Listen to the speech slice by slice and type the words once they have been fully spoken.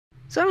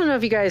So I don't know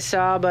if you guys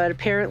saw, but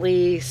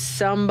apparently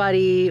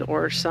somebody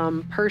or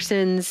some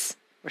persons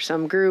or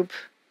some group,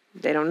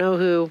 they don't know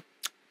who,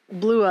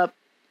 blew up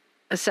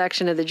a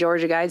section of the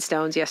Georgia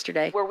Guidestones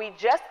yesterday. Where we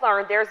just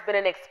learned there's been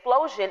an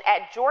explosion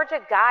at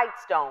Georgia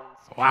Guidestones.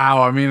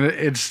 Wow, I mean,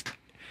 it's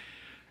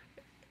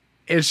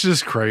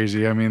just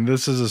crazy. I mean,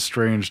 this is a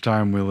strange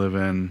time we live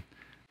in.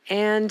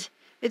 And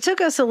it took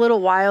us a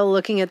little while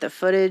looking at the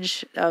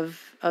footage of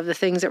the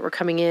things that were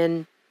coming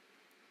in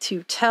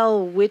to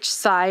tell which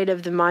side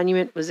of the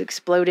monument was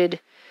exploded.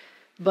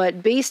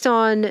 But based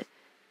on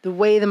the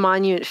way the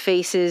monument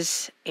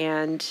faces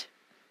and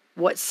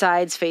what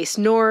sides face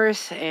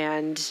north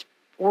and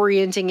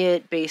orienting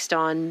it based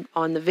on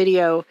the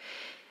video,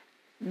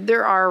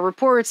 there are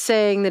reports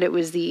saying that it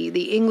was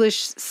the English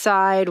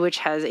side, which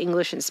has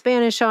English and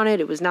Spanish on it.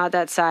 It was not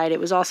that side. It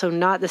was also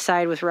not the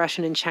side with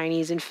Russian and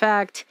Chinese. In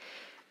fact,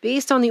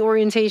 based on the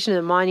orientation of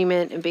the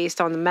monument and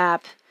based on the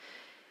map,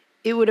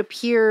 it would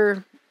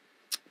appear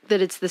that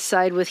it's the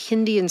side with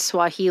Hindi and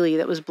Swahili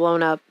that was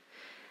blown up.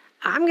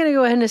 I'm going to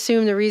go ahead and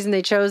assume the reason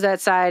they chose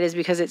that side is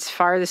because it's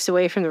farthest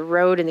away from the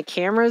road and the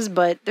cameras,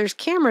 but there's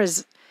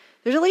at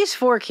least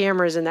 4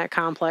 cameras in that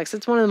complex.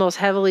 It's one of the most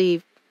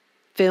heavily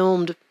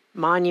filmed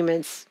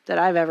monuments that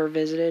I've ever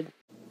visited.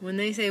 When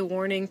they say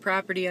warning,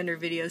 property under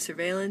video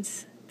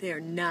surveillance, they are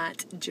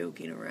not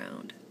joking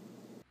around.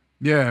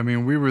 Yeah, I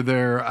mean, we were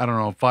there, I don't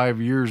know, 5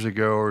 years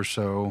ago or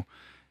so,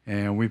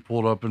 and we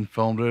pulled up and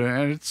filmed it,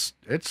 and it's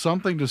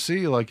something to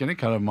see, like any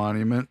kind of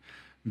monument,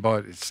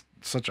 but it's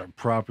such a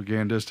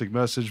propagandistic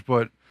message.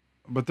 But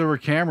there were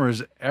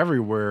cameras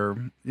everywhere.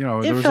 You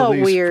know, there was at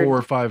least weird. 4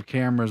 or 5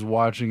 cameras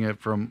watching it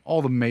from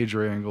all the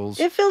major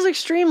angles. It feels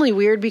extremely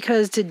weird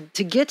because to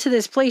get to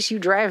this place, you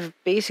drive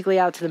basically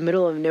out to the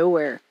middle of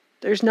nowhere.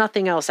 There's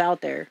nothing else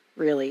out there,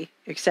 really,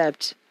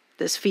 except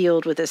this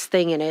field with this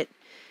thing in it.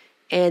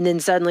 And then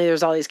suddenly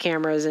there's all these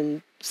cameras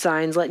and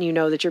signs letting you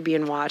know that you're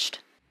being watched.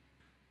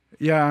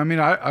 Yeah, I mean,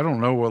 I don't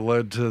know what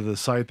led to the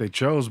site they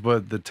chose,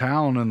 but the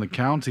town and the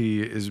county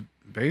is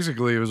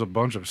basically, it was a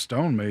bunch of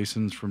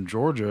stonemasons from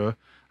Georgia.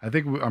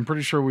 I'm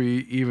pretty sure we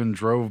even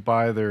drove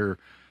by their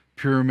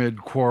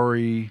pyramid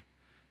quarry.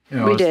 You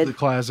know, we it's did. The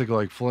classic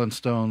like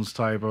Flintstones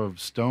type of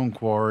stone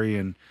quarry.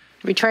 And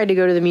we tried to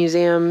go to the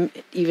museum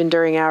even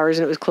during hours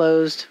and it was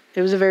closed.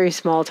 It was a very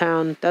small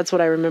town. That's what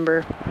I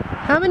remember.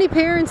 How many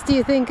parents do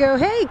you think go,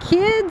 hey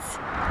kids,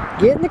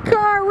 get in the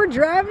car, we're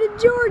driving to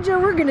Georgia,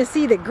 we're gonna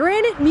see the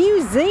Granite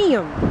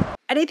Museum.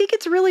 And I think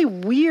it's really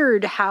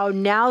weird how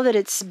now that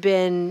it's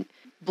been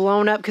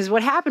blown up, because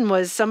what happened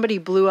was somebody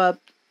blew up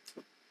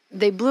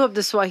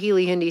the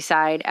Swahili Hindi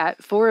side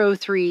at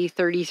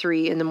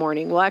 4:03:33 in the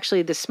morning. Well,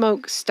 actually the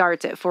smoke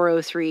starts at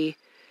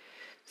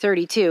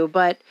 4:03:32,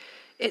 but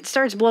it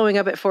starts blowing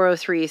up at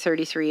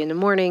 4:03:33 in the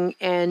morning,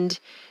 and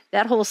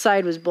that whole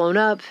side was blown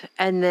up.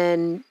 And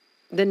then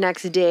the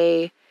next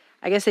day,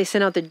 I guess they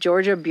sent out the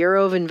Georgia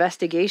Bureau of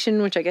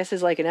Investigation, which I guess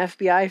is like an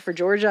FBI for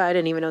Georgia. I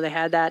didn't even know they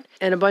had that.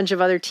 And a bunch of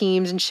other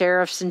teams and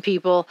sheriffs and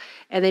people.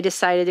 And they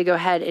decided to go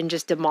ahead and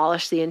just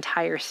demolish the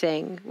entire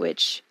thing,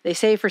 which they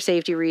say for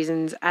safety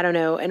reasons. I don't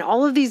know. And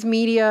all of these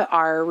media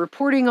are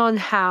reporting on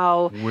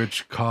how...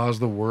 Which caused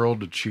the world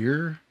to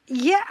cheer?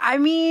 Yeah, I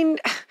mean,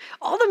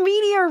 all the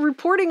media are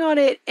reporting on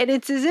it, and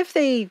it's as if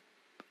they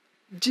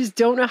just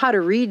don't know how to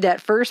read that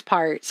first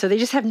part. So they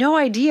just have no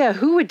idea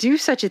who would do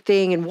such a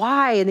thing and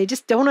why, and they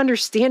just don't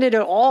understand it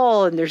at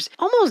all. And there's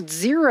almost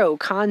zero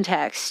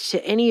context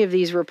to any of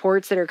these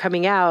reports that are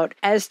coming out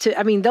as to,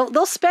 I mean,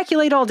 they'll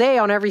speculate all day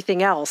on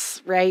everything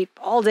else, right?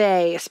 All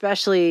day,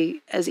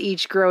 especially as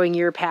each growing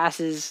year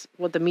passes,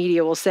 what the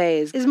media will say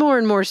is more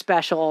and more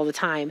special all the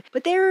time.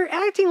 But they're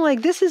acting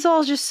like this is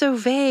all just so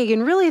vague,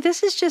 and really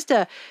this is just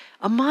a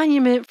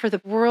monument for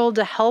the world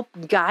to help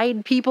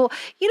guide people.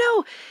 You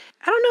know,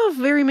 I don't know if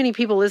very many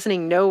people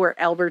listening know where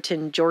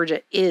Elberton,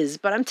 Georgia is,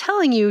 but I'm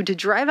telling you, to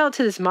drive out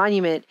to this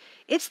monument,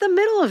 it's the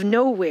middle of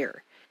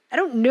nowhere. I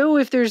don't know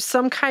if there's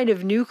some kind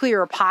of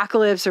nuclear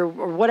apocalypse or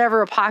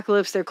whatever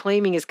apocalypse they're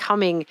claiming is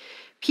coming.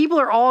 People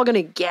are all going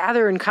to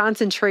gather and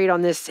concentrate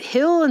on this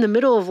hill in the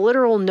middle of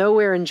literal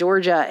nowhere in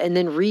Georgia and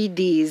then read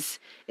these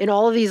in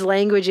all of these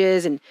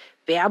languages and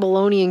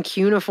Babylonian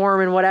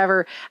cuneiform and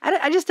whatever.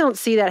 I just don't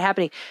see that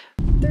happening.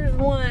 There's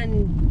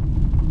one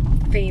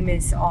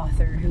famous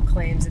author who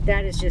claims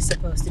that is just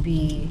supposed to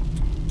be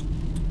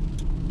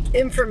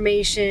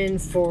information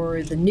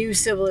for the new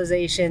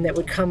civilization that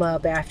would come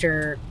up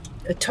after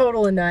a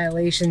total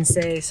annihilation,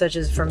 say, such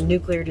as from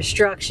nuclear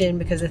destruction,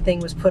 because the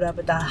thing was put up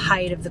at the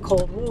height of the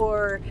Cold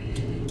War.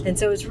 And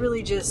so it's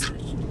really just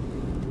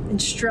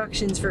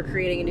instructions for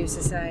creating a new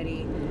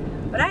society.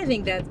 But I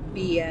think that's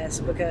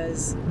BS,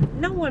 because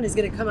no one is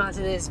going to come out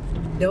to this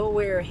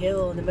nowhere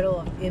hill in the middle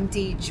of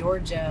empty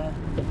Georgia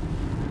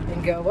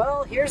and go,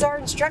 well, here's our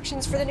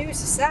instructions for the new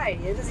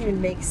society. It doesn't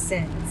even make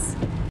sense.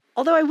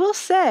 Although I will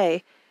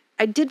say,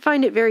 I did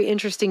find it very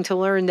interesting to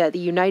learn that the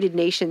United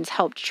Nations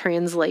helped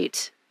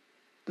translate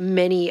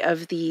many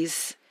of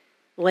these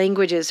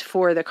languages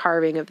for the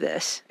carving of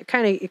this. It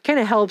kind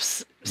of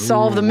helps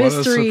solve the Ooh, what a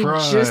mystery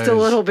just a surprise.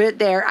 little bit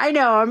there. I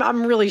know,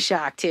 I'm really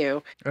shocked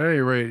too. At any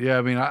rate, yeah,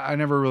 I mean, I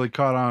never really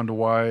caught on to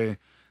why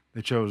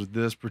they chose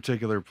this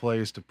particular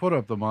place to put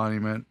up the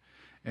monument.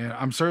 And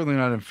I'm certainly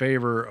not in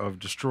favor of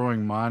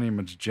destroying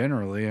monuments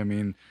generally. I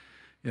mean,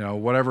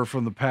 whatever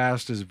from the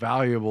past is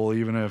valuable,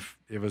 even if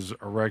it was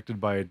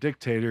erected by a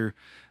dictator.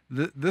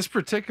 This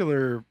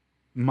particular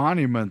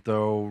monument,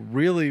 though,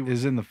 really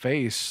is in the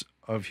face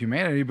of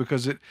humanity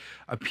because it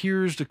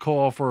appears to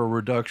call for a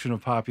reduction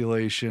of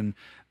population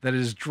that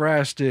is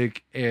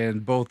drastic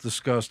and both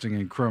disgusting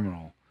and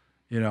criminal.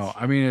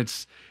 I mean,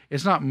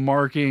 it's not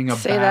marking a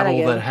Say that battle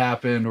again. that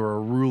happened or a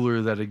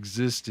ruler that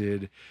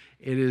existed.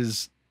 It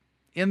is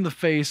in the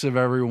face of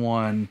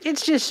everyone.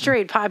 It's just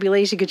straight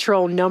population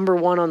control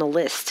 #1 on the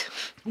list.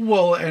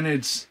 Well, and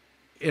it's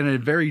in a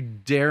very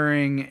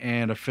daring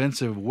and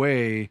offensive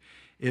way.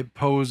 It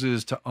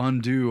poses to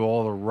undo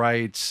all the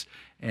rights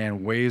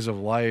and ways of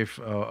life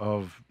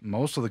of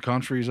most of the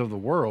countries of the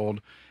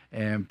world,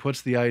 and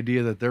puts the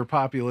idea that their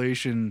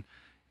population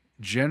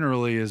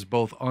generally is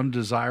both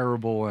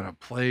undesirable and a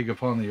plague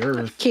upon the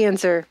earth.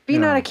 Cancer. Be You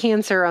not know. a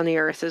cancer on the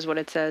earth is what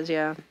it says,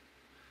 yeah.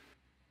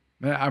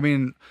 I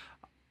mean,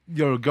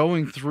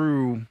 going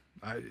through,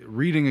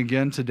 reading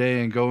again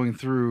today and going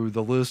through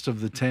the list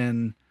of the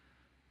 10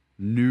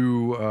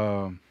 new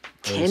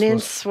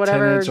Tenants,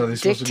 whatever, tenets, are they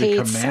supposed to be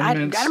dictates.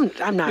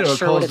 commandments? I'm not It sure what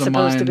calls it's to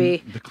supposed to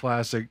mind be. the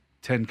classic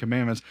 10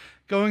 commandments.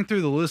 Going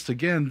through the list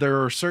again,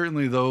 there are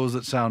certainly those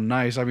that sound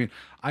nice. I mean,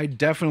 I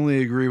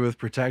definitely agree with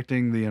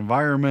protecting the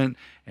environment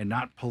and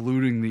not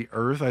polluting the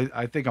earth.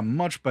 I think a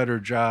much better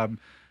job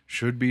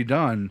should be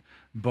done.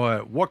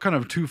 But what kind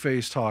of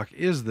two-faced talk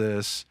is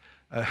this?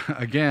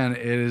 Again,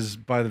 it is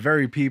by the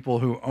very people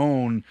who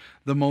own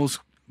the most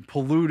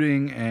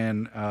polluting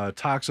and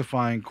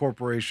toxifying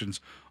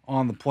corporations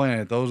on the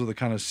planet. Those are the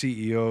kind of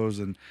CEOs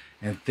and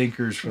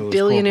thinkers for those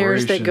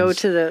Billionaires that go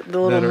corporations to the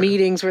little that are-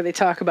 meetings where they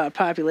talk about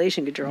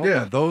population control.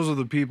 Yeah, those are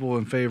the people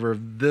in favor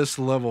of this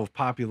level of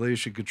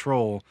population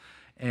control.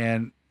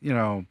 And,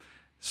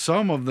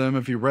 some of them,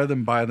 if you read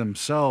them by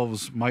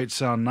themselves, might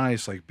sound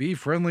nice, like be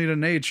friendly to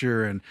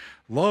nature and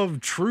love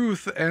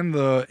truth and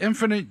the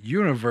infinite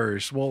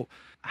universe. Well,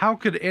 how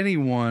could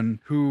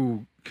anyone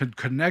who could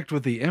connect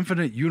with the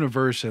infinite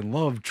universe and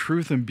love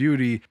truth and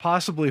beauty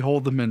possibly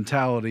hold the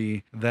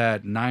mentality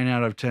that 9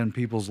 out of 10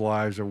 people's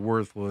lives are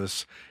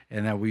worthless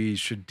and that we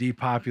should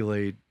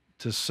depopulate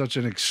to such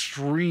an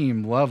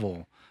extreme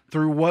level?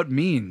 Through what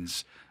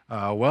means?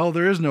 Well,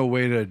 there is no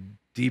way to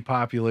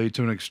depopulate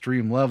to an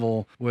extreme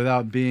level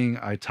without being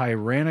a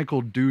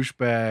tyrannical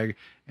douchebag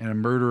and a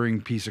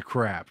murdering piece of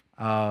crap.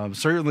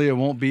 Certainly it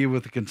won't be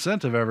with the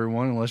consent of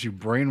everyone unless you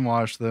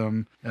brainwash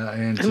them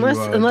into Unless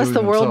doing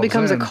the world themselves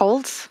becomes in. a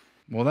cult.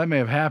 Well, that may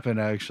have happened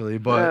actually,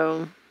 but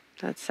Oh,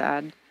 that's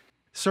sad.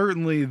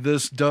 certainly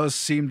this does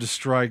seem to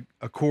strike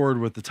a chord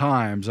with the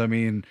times. I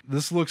mean,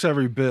 this looks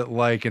every bit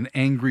like an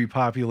angry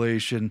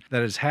population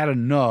that has had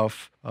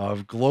enough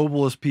of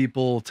globalist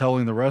people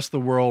telling the rest of the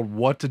world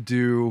what to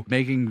do,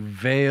 making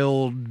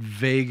veiled,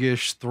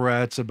 vaguish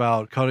threats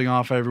about cutting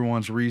off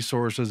everyone's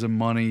resources and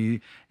money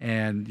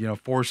and,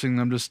 forcing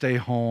them to stay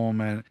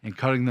home and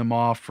cutting them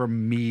off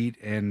from meat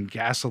and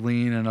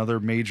gasoline and other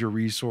major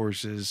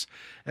resources.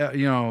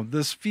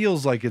 This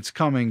feels like it's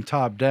coming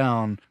top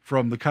down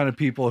from the kind of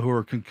people who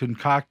are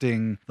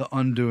concocting the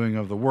undoing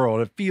of the world.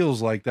 It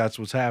feels like that's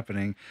what's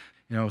happening.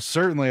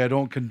 Certainly I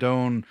don't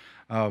condone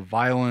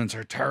violence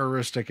or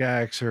terroristic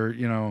acts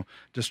or,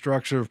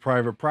 destruction of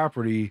private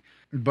property.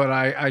 But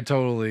I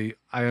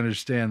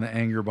understand the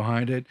anger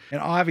behind it. And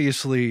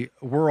obviously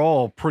we're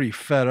all pretty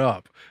fed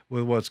up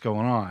with what's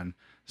going on.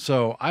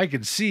 So I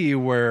could see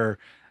where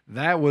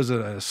that was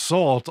an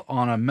assault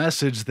on a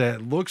message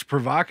that looks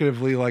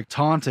provocatively like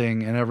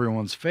taunting in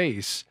everyone's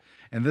face.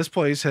 And this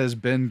place has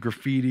been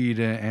graffitied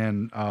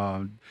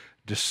and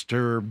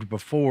disturbed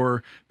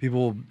before.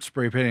 People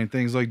spray painting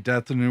things like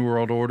Death to the New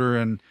World Order.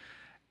 And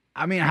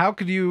I mean, how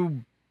could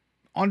you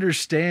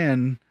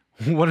understand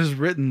what is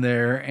written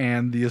there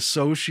and the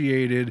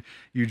associated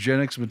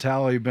eugenics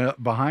mentality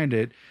behind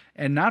it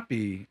and not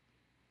be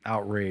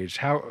outraged?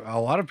 How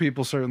a lot of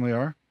people certainly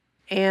are.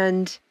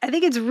 And I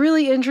think it's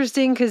really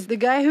interesting because the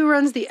guy who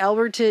runs the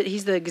Alberton,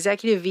 he's the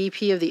executive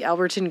VP of the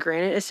Alberton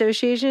Granite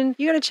Association.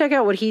 You got to check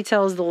out what he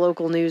tells the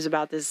local news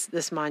about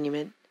this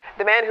monument.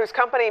 The man whose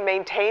company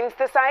maintains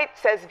the site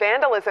says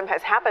vandalism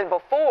has happened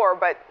before,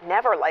 but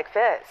never like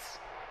this.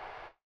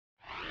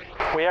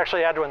 We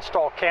actually had to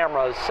install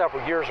cameras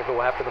several years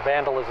ago after the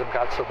vandalism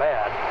got so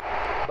bad.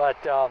 But,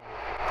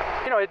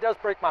 it does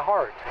break my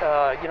heart.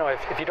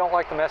 If you don't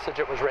like the message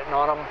that was written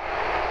on them,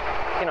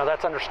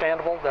 that's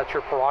understandable. That's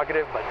your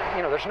prerogative. But,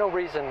 there's no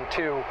reason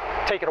to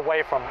take it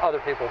away from other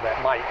people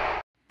that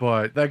might.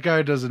 But that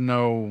guy doesn't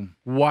know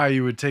why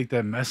you would take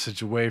that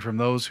message away from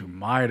those who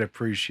might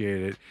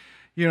appreciate it.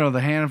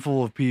 The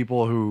handful of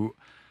people who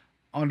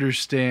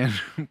understand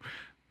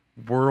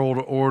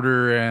world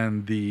order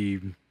and the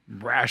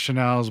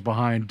rationales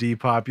behind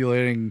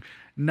depopulating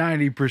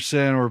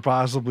 90% or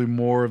possibly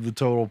more of the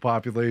total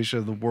population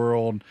of the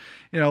world.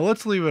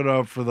 Let's leave it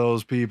up for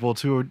those people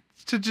to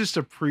just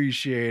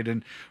appreciate.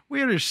 And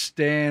we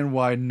understand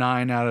why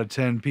 9 out of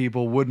 10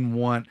 people wouldn't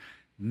want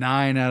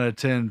 9 out of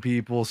 10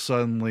 people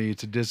suddenly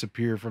to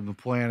disappear from the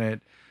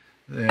planet.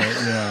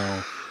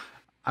 I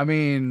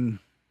mean,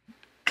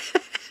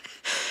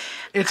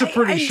 it's a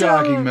pretty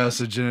shocking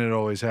message, and it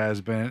always has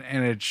been.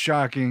 And it's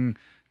shocking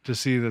to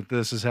see that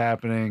this is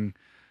happening.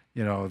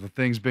 The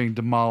thing's being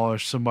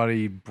demolished.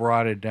 Somebody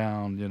brought it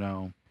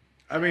down,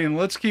 I mean,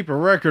 let's keep a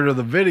record of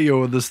the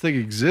video of this thing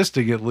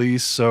existing at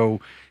least, so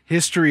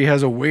history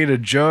has a way to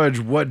judge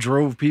what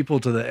drove people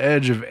to the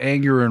edge of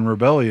anger and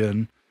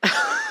rebellion.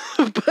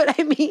 But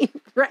I mean,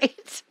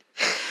 right?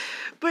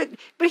 But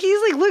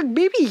he's like, look,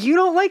 maybe you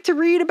don't like to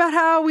read about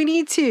how we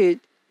need to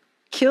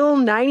kill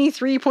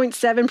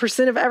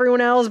 93.7% of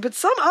everyone else, but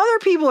some other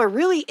people are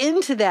really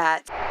into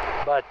that.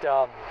 But,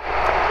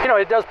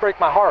 it does break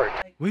my heart.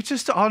 We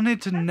just all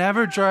need to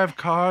never drive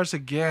cars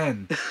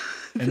again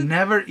and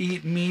never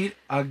eat meat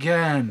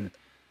again.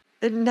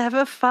 And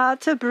never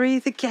fought to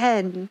breathe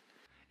again.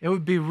 It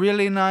would be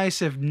really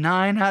nice if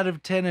 9 out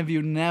of 10 of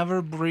you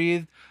never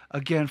breathed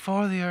again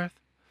for the earth.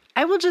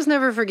 I will just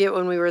never forget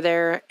when we were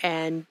there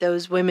and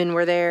those women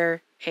were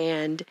there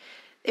and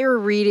they were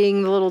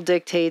reading the little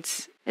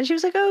dictates. And she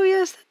was like, oh,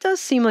 yes, that does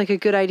seem like a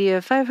good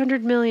idea.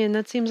 500 million,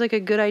 that seems like a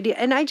good idea.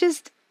 And I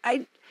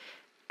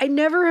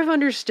never have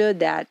understood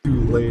that.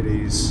 2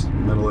 ladies,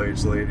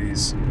 middle-aged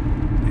ladies,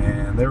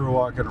 and they were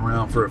walking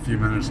around for a few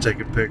minutes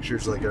taking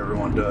pictures like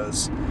everyone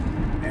does.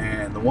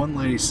 And the one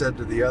lady said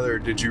to the other,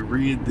 did you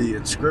read the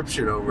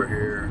inscription over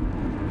here?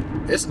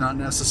 It's not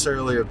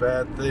necessarily a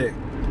bad thing.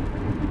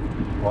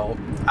 Well,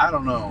 I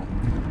don't know.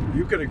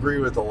 You could agree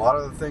with a lot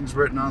of the things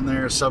written on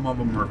there. Some of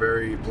them are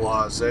very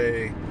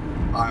blasé.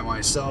 I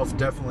myself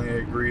definitely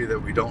agree that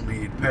we don't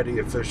need petty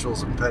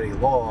officials and petty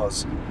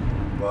laws,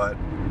 but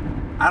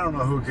I don't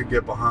know who could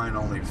get behind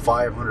only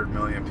 500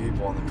 million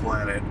people on the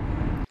planet.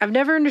 I've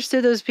never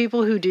understood those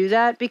people who do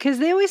that because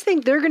they always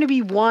think they're going to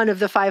be one of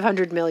the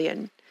 500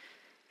 million.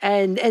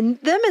 And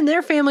them and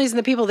their families and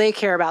the people they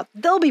care about,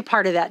 they'll be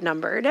part of that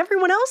number and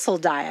everyone else will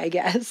die, I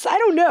guess. I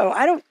don't know.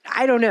 I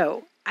don't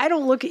know. I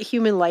don't look at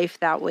human life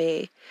that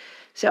way.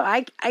 So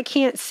I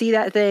can't see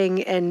that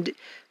thing and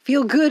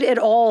feel good at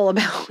all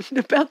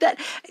about that.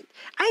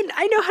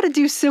 I know how to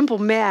do simple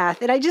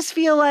math, and I just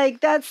feel like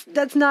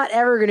that's not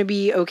ever going to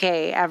be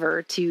okay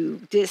ever to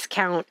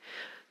discount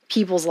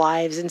people's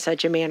lives in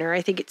such a manner.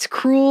 I think it's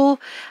cruel.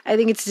 I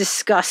think it's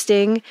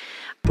disgusting.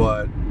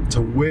 But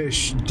to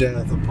wish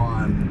death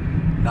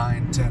upon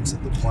 9/10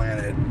 of the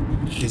planet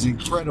is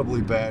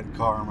incredibly bad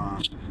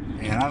karma,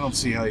 and I don't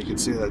see how you can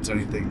say that's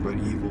anything but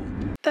evil.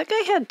 That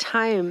guy had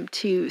time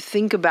to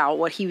think about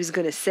what he was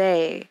going to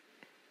say,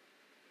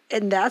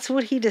 and that's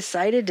what he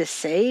decided to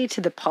say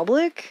to the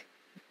public.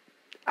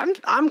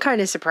 I'm kind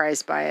of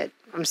surprised by it.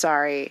 I'm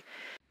sorry.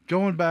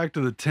 Going back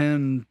to the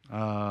 10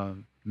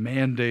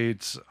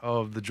 mandates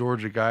of the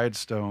Georgia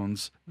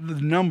Guidestones,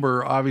 the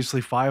number, obviously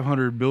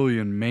 500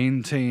 billion,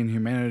 maintain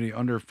humanity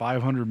under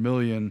 500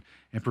 million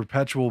in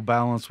perpetual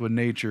balance with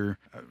nature,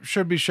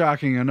 should be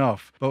shocking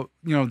enough. But,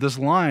 this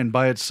line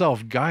by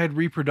itself, guide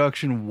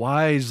reproduction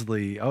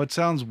wisely. Oh, it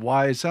sounds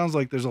wise. It sounds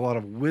like there's a lot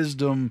of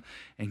wisdom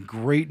and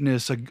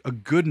greatness, a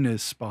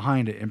goodness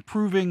behind it,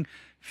 improving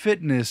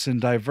fitness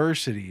and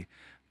diversity.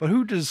 But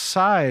who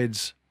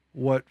decides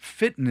what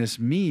fitness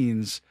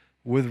means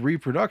with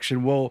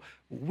reproduction? Well,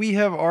 we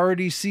have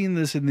already seen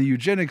this in the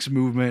eugenics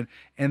movement,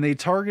 and they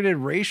targeted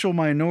racial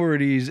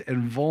minorities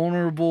and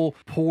vulnerable,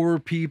 poor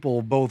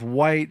people, both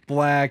white,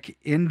 black,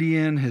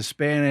 Indian,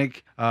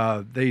 Hispanic.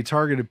 They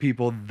targeted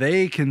people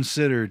they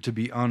considered to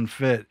be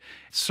unfit.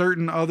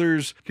 Certain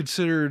others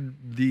considered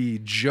the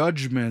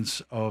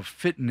judgments of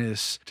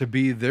fitness to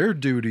be their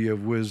duty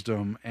of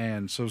wisdom.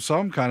 And so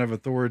some kind of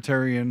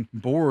authoritarian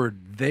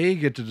board, they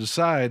get to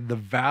decide the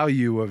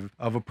value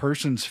of a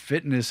person's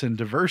fitness and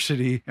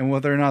diversity and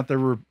whether or not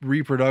their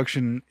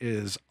reproduction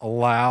is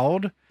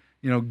allowed.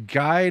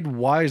 Guide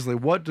wisely.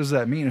 What does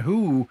that mean?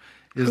 Who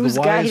is Who's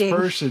the wise guiding?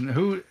 Person?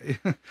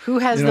 Who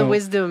has the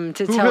wisdom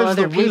to who tell has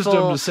other the people?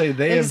 wisdom to say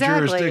they Exactly.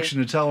 have jurisdiction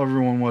to tell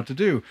everyone what to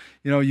do?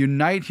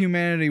 Unite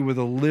humanity with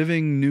a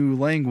living new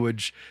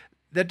language.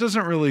 That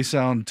doesn't really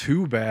sound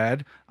too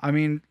bad. I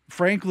mean,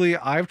 frankly,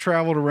 I've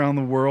traveled around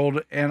the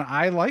world and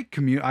I like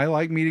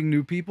meeting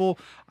new people.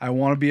 I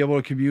want to be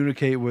able to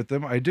communicate with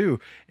them. I do.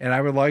 And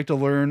I would like to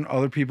learn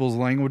other people's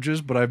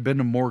languages, but I've been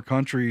to more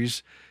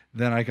countries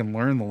than I can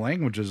learn the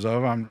languages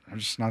of. I'm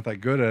just not that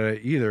good at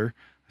it either.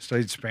 I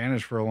studied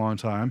Spanish for a long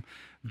time.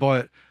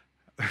 But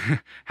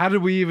how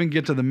did we even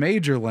get to the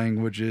major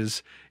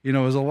languages?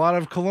 There's a lot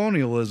of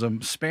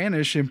colonialism.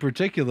 Spanish in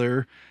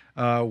particular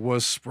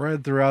was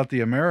spread throughout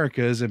the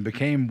Americas and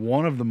became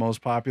one of the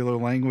most popular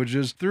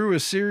languages through a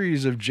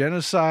series of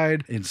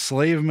genocide,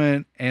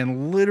 enslavement,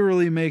 and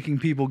literally making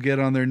people get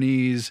on their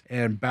knees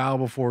and bow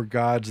before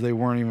gods they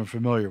weren't even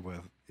familiar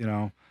with.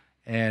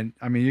 And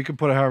I mean, you can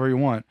put it however you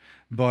want,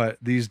 but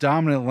these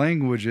dominant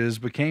languages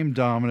became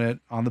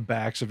dominant on the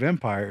backs of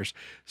empires.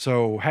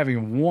 So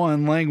having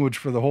one language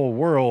for the whole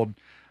world,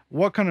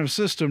 what kind of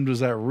system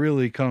does that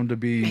really come to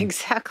be?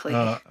 Exactly.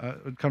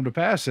 Come to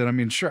pass in? I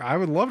mean, sure, I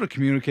would love to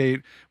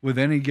communicate with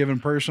any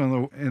given person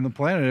on in the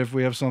planet if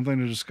we have something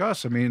to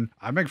discuss. I mean,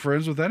 I make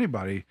friends with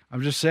anybody.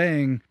 I'm just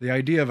saying the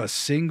idea of a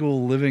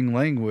single living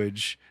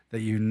language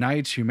that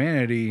unites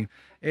humanity,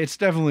 it's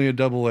definitely a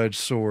double-edged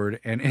sword.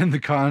 And in the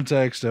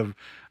context of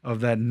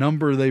that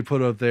number they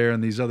put up there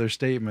and these other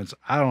statements,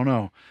 I don't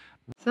know.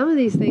 Some of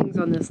these things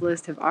on this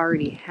list have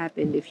already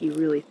happened if you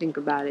really think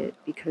about it,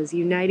 because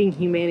uniting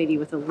humanity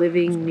with a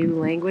living new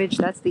language,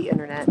 that's the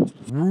internet.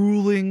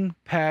 Ruling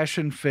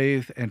passion,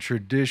 faith, and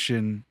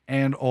tradition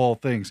and all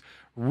things.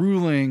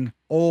 Ruling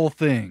all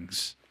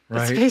things, right?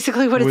 That's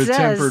basically what it with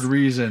says. Tempered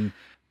reason.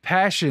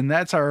 Passion,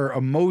 that's our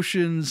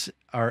emotions,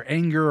 our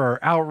anger, our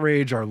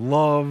outrage, our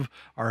love,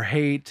 our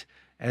hate.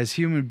 As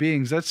human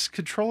beings, that's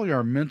controlling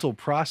our mental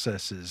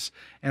processes.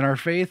 And our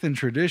faith and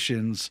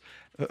traditions,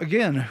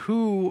 again,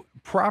 who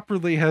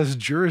properly has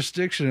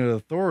jurisdiction and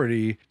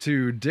authority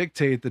to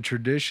dictate the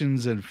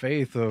traditions and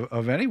faith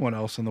of anyone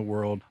else in the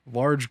world,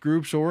 large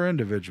groups or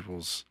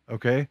individuals?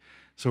 Okay,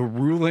 so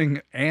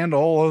ruling and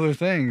all other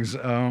things,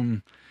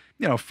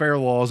 fair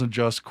laws and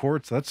just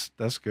courts,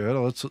 that's good.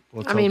 Let's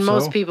I mean, hope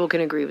most so. people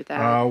can agree with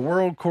that.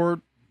 World court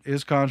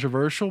is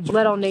controversial, but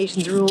Let all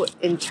nations rule,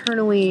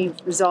 internally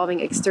resolving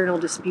external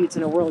disputes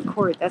in a world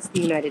court. That's the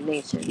United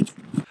Nations.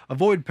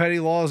 avoid petty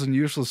laws and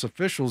useless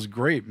officials.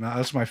 Great. Now,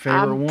 that's my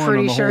favorite one. I'm pretty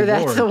on the sure whole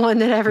that's board. the one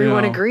that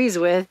everyone You know, agrees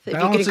with. If you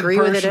can Balancing agree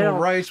with it at personal all.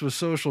 rights with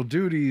social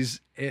duties,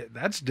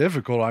 that's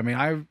difficult. I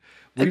mean,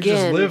 we've just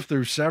Again, lived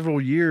through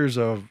several years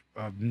of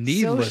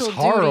needless, social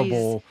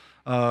horrible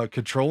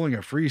controlling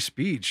of free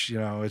speech.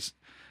 It's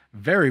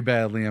very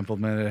badly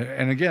implemented.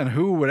 And again,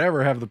 who would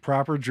ever have the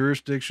proper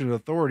jurisdiction and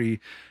authority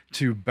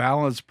to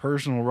balance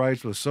personal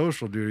rights with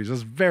social duties?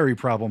 That's very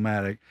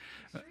problematic.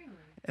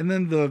 And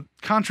then the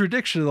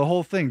contradiction of the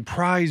whole thing: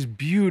 prize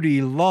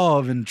beauty,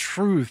 love, and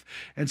truth,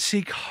 and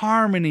seek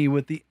harmony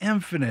with the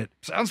infinite.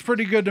 Sounds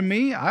pretty good to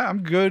me.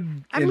 I'm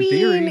good in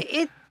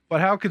theory.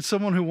 But how could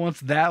someone who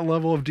wants that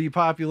level of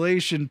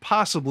depopulation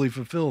possibly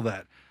fulfill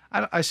that?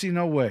 I see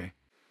no way.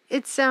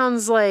 It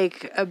sounds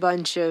like a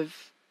bunch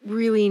of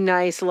really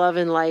nice love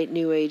and light,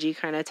 new agey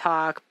kind of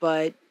talk,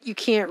 but you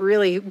can't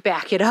really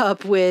back it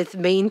up with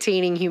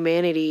maintaining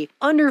humanity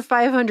under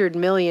 500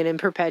 million in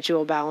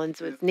perpetual balance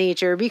with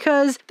nature,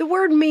 because the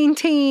word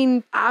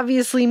maintain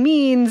obviously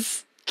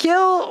means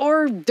kill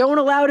or don't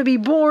allow to be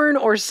born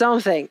or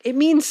something. It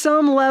means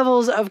some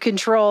levels of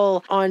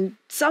control on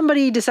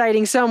somebody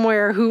deciding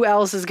somewhere who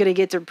else is going to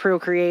get to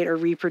procreate or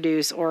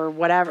reproduce or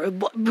whatever,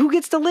 who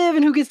gets to live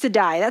and who gets to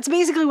die. That's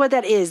basically what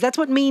that is. That's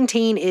what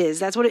maintain is.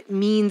 That's what it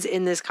means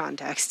in this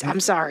context. I'm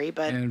sorry,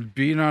 but... And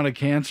be not a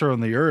cancer on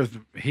the earth,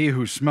 he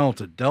who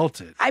smelt it dealt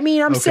it. I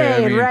mean, I'm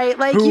saying, right?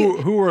 Like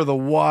who are the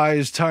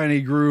wise,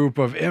 tiny group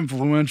of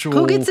influential,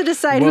 who gets to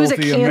decide who's a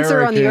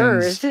cancer on the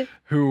earth?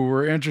 Who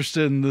were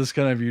interested in this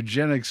kind of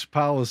eugenics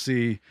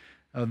policy?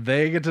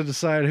 They get to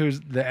decide who's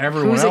a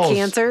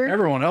cancer.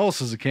 Everyone else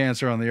is a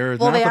cancer on the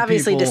earth. Well, they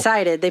obviously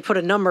decided. They put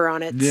a number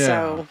on it, yeah,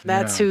 so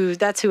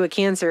that's who a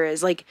cancer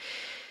is. Like,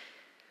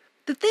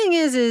 the thing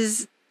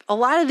is a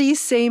lot of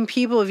these same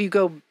people, if you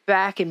go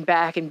back and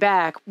back and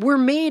back, were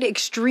made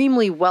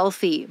extremely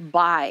wealthy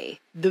by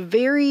the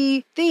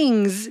very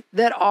things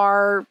that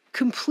are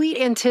complete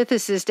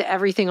antithesis to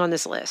everything on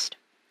this list.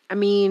 I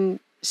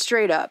mean,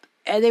 straight up.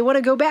 And they want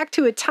to go back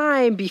to a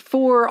time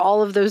before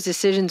all of those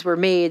decisions were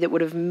made that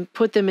would have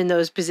put them in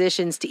those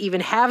positions to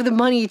even have the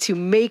money to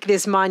make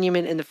this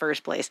monument in the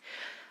first place.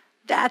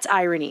 That's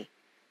irony,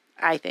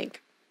 I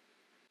think.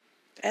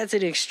 That's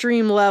an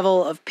extreme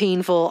level of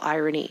painful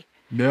irony.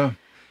 Yeah.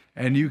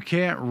 And you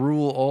can't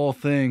rule all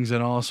things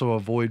and also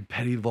avoid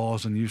petty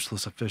laws and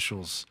useless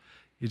officials.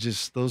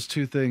 Those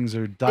two things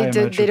are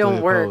diametrically they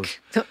don't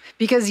work.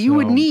 Because you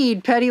would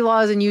need petty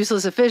laws and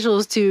useless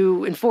officials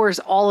to enforce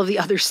all of the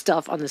other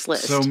stuff on this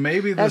list. So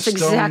maybe the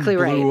stone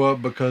blew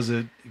up because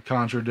it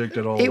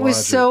contradicted all logic. It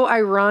was so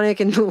ironic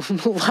and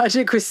the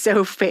logic was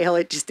so fail,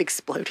 it just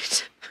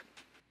exploded.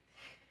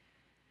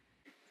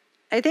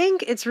 I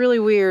think it's really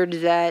weird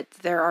that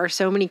there are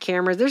so many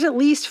cameras. There's at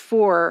least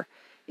 4,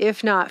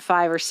 if not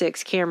 5 or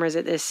 6 cameras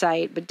at this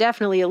site, but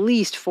definitely at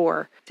least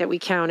 4 that we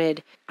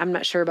counted. I'm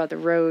not sure about the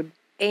road.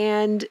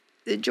 And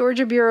the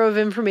Georgia Bureau of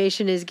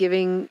Information is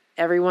giving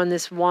everyone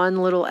this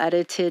one little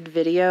edited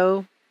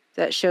video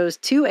that shows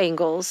 2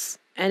 angles,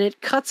 and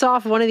it cuts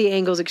off one of the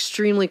angles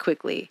extremely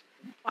quickly.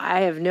 I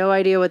have no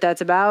idea what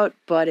that's about,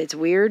 but it's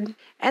weird.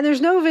 And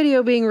there's no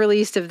video being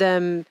released of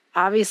them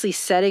obviously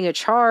setting a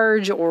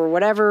charge or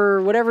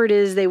whatever it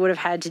is they would have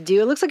had to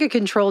do. It looks like a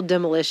controlled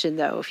demolition,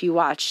 though, if you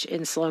watch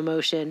in slow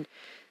motion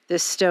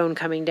this stone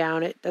coming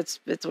down. That's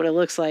what it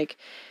looks like.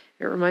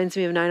 It reminds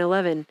me of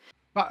 9/11.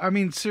 I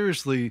mean,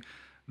 seriously,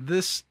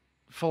 this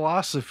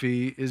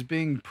philosophy is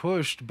being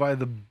pushed by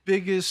the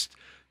biggest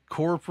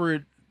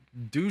corporate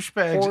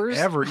douchebags Whores.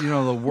 ever. You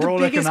know, the World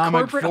biggest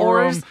Economic corporate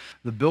Forum, whores.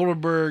 the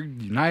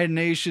Bilderberg, United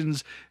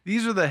Nations.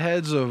 These are the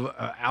heads of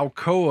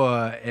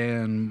Alcoa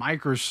and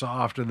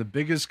Microsoft and the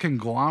biggest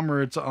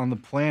conglomerates on the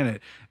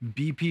planet,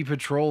 BP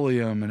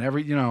Petroleum and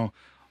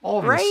all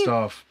of this Right.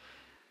 stuff.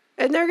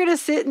 And they're going to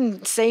sit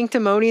and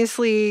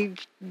sanctimoniously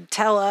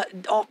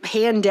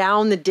hand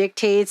down the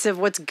dictates of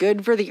what's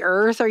good for the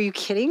earth. Are you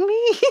kidding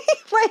me?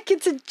 Like,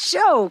 it's a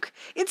joke.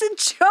 It's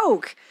a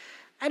joke.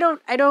 I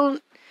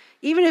don't,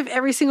 even if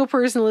every single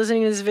person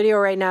listening to this video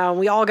right now, and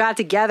we all got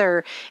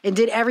together and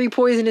did every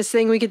poisonous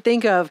thing we could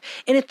think of,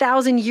 in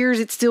 1,000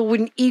 years, it still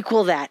wouldn't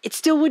equal that. It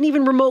still wouldn't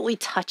even remotely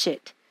touch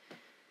it.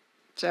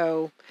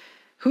 So,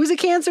 who's a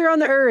cancer on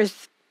the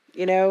earth?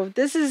 You know,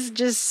 this is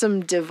just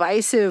some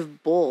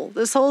divisive bull,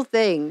 this whole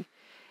thing.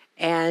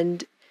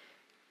 And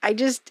I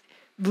just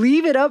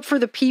leave it up for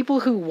the people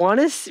who want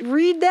to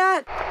read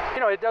that. You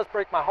know, it does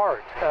break my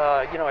heart.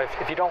 You know,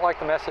 if you don't like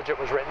the message that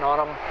was written on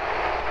them,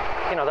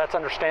 you know, that's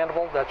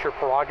understandable. That's your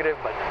prerogative.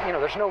 But, you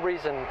know, there's no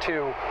reason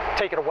to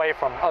take it away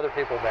from other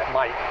people that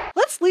might.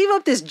 Let's leave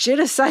up this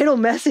genocidal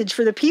message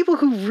for the people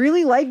who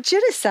really like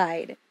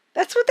genocide.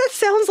 That's what that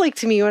sounds like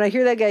to me when I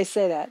hear that guy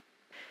say that.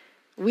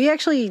 We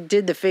actually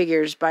did the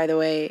figures, by the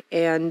way,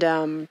 and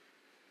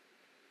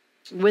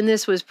when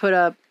this was put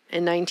up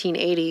in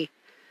 1980,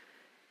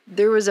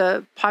 there was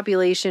a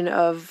population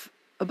of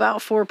about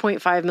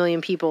 4.5 million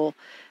people.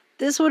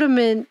 This would have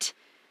meant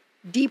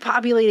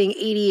depopulating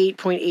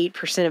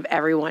 88.8% of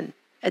everyone.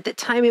 At the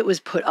time it was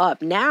put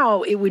up.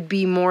 Now it would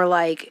be more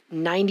like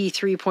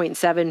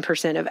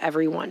 93.7% of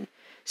everyone.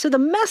 So the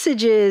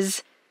message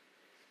is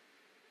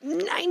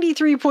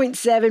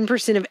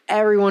 93.7% of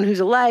everyone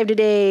who's alive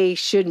today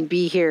shouldn't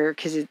be here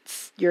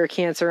because you're a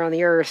cancer on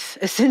the earth,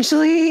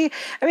 essentially.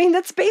 I mean,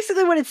 that's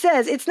basically what it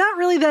says. It's not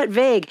really that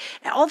vague.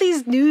 All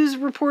these news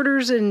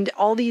reporters and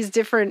all these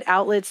different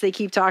outlets, they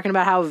keep talking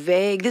about how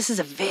vague. This is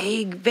a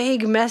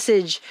vague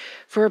message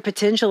for a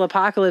potential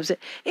apocalypse.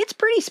 It's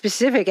pretty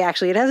specific,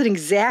 actually. It has an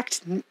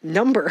exact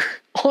number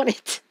on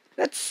it.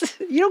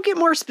 You don't get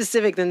more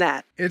specific than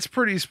that. It's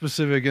pretty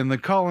specific, and the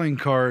calling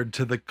card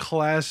to the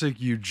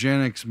classic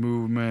eugenics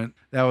movement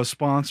that was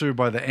sponsored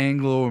by the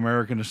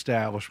Anglo-American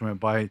establishment,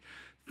 by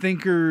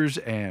thinkers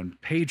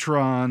and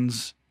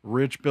patrons,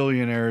 rich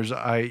billionaires,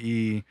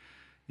 i.e.,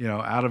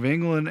 out of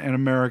England and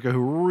America,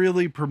 who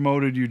really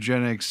promoted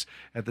eugenics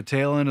at the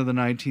tail end of the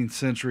 19th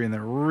century and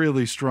then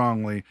really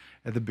strongly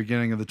at the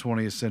beginning of the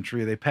 20th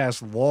century. They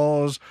passed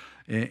laws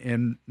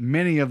in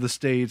many of the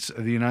states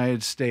of the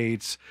United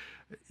States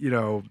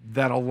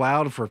that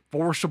allowed for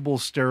forcible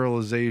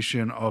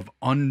sterilization of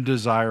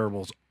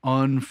undesirables,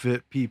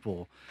 unfit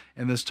people.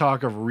 And this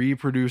talk of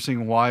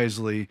reproducing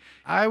wisely,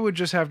 I would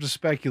just have to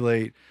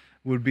speculate,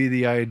 would be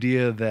the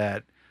idea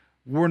that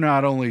we're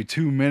not only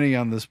too many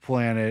on this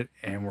planet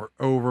and we're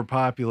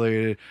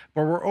overpopulated,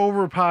 but we're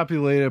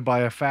overpopulated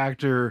by a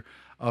factor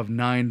of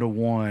 9 to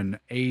 1,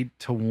 8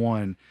 to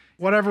 1.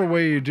 Whatever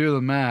way you do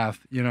the math,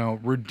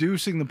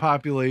 reducing the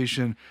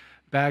population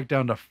back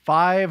down to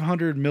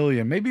 500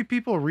 million. Maybe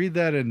people read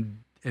that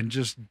and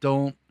just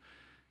don't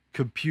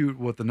compute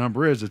what the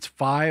number is. It's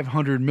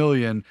 500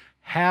 million,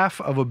 half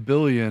of a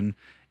billion.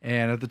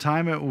 And at the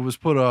time it was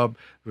put up,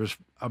 there was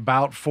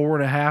about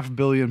 4.5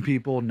 billion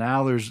people.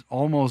 Now there's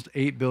almost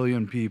 8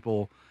 billion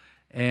people.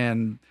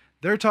 And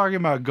they're talking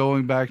about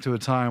going back to a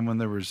time when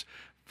there was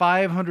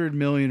 500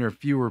 million or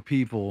fewer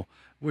people,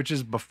 which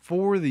is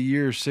before the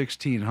year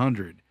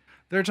 1600.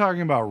 They're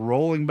talking about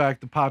rolling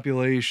back the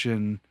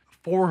population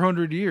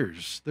 400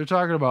 years. They're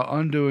talking about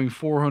undoing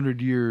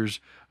 400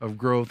 years of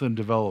growth and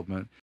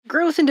development.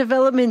 Growth and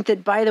development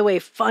that, by the way,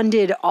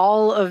 funded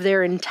all of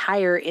their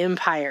entire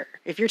empire.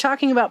 If you're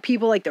talking about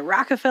people like the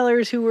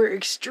Rockefellers, who were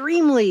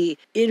extremely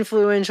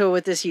influential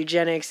with this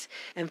eugenics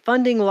and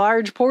funding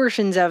large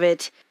portions of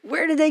it,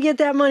 where did they get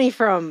that money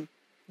from?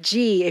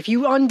 Gee, if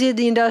you undid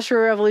the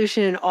Industrial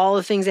Revolution and all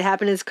the things that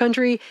happened in this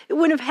country, it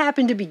wouldn't have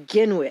happened to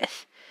begin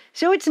with.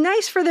 So it's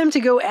nice for them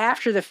to go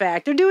after the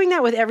fact. They're doing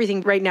that with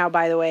everything right now,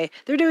 by the way.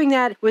 They're doing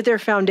that with their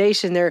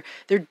foundation. They're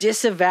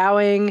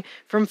disavowing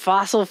from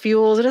fossil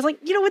fuels. And it's like,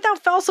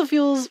 without fossil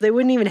fuels, they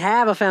wouldn't even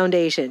have a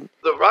foundation.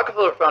 The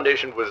Rockefeller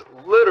Foundation was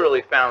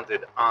literally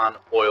founded on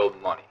oil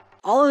money.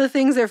 All of the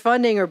things they're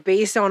funding are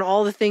based on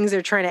all the things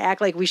they're trying to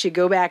act like we should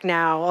go back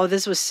now. Oh,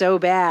 this was so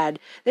bad.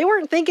 They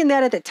weren't thinking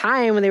that at the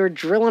time when they were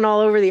drilling all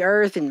over the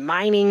earth and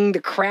mining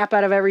the crap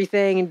out of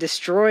everything and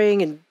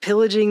destroying and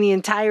pillaging the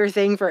entire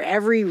thing for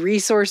every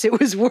resource it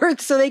was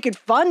worth so they could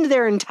fund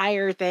their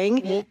entire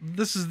thing. Well,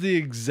 this is the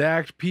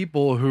exact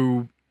people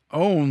who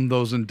own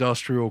those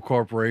industrial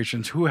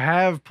corporations, who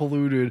have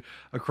polluted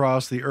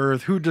across the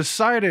earth, who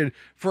decided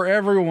for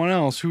everyone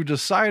else, who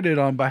decided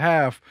on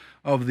behalf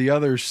of the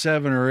other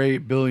 7 or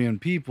 8 billion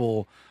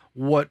people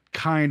what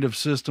kind of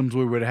systems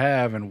we would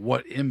have and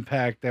what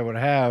impact that would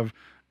have,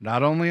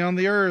 not only on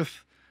the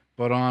earth,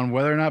 but on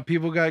whether or not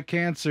people got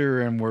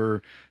cancer and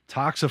were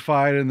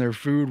toxified in their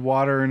food,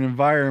 water, and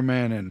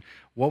environment, and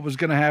what was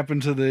going to happen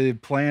to the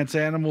plants,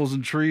 animals,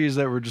 and trees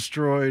that were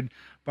destroyed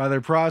by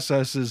their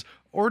processes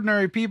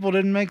ordinary people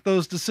didn't make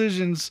those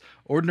decisions.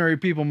 Ordinary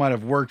people might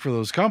have worked for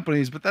those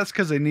companies, but that's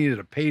because they needed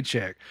a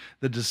paycheck.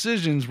 The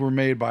decisions were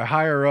made by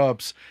higher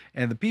ups,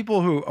 and the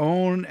people who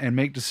own and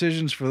make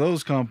decisions for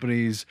those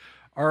companies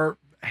are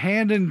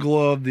hand in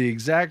glove the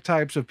exact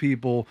types of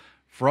people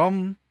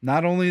from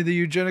not only the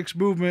eugenics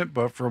movement,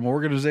 but from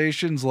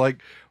organizations like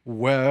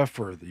WEF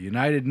or the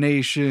United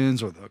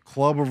Nations or the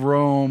Club of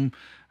Rome,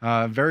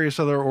 various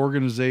other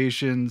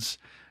organizations.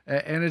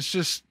 And it's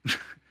just,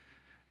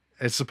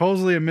 it's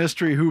supposedly a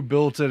mystery who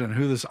built it and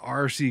who this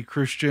R.C.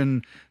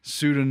 Christian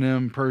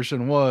pseudonym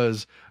person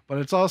was, but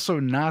it's also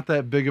not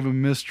that big of a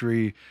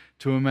mystery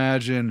to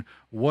imagine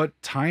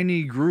what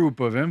tiny group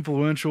of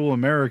influential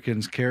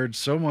Americans cared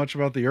so much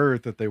about the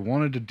earth that they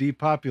wanted to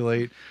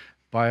depopulate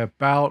by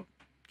about,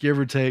 give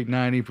or take,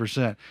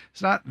 90%.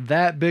 It's not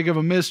that big of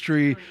a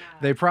mystery.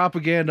 They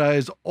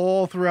propagandized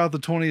all throughout the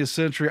 20th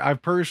century.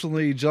 I've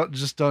personally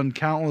just done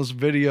countless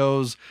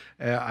videos.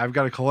 I've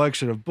got a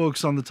collection of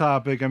books on the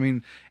topic. I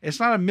mean, it's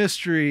not a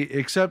mystery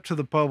except to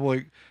the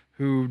public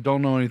who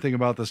don't know anything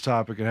about this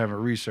topic and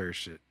haven't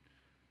researched it.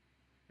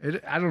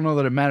 I don't know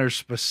that it matters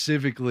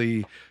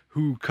specifically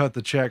who cut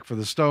the check for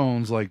the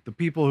Stones. Like, the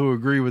people who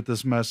agree with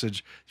this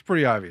message, it's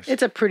pretty obvious.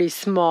 It's a pretty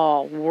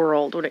small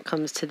world when it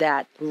comes to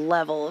that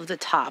level of the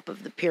top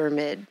of the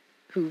pyramid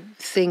who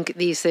think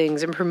these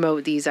things and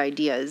promote these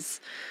ideas.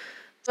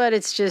 But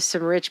it's just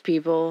some rich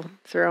people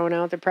throwing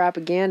out the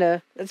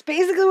propaganda. That's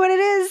basically what it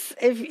is.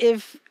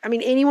 If I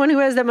mean, anyone who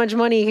has that much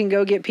money can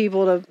go get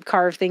people to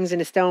carve things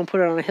into stone, put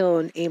it on a hill,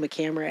 and aim a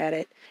camera at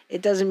it.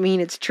 It doesn't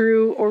mean it's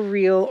true or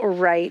real or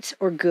right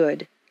or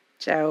good.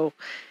 So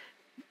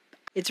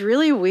it's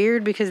really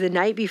weird because the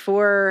night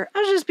before, I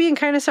was just being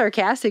kind of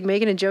sarcastic,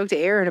 making a joke to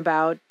Aaron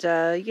about,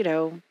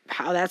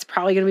 how that's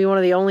probably going to be one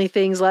of the only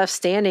things left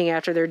standing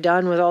after they're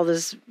done with all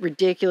this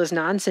ridiculous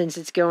nonsense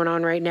that's going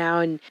on right now.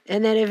 And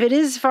then if it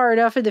is far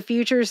enough in the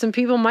future, some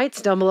people might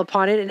stumble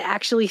upon it and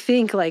actually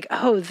think like,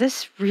 oh,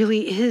 this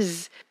really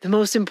is the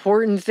most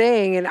important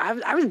thing. And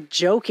I was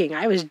joking.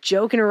 I was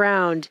joking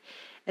around.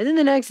 And then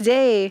the next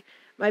day,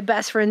 my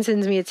best friend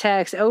sends me a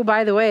text. Oh,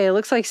 by the way, it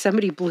looks like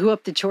somebody blew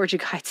up the Georgia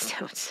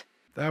Guidestones.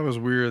 That was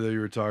weird that you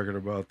were talking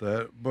about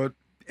that, but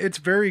it's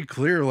very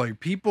clear,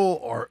 like,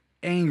 people are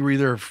angry.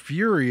 They're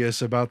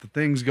furious about the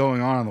things going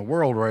on in the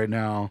world right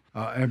now,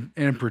 and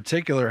in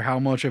particular, how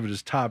much of it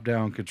is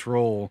top-down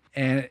control.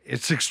 And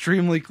it's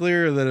extremely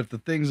clear that if the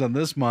things on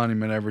this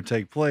monument ever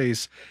take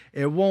place,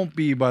 it won't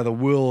be by the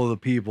will of the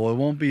people. It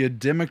won't be a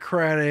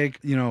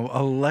democratic,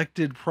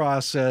 elected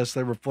process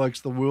that reflects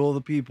the will of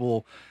the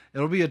people.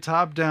 It'll be a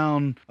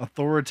top-down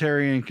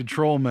authoritarian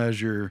control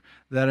measure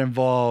that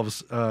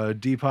involves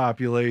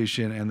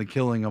depopulation and the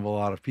killing of a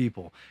lot of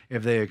people.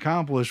 If they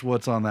accomplish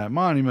what's on that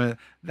monument,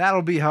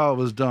 that'll be how it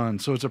was done.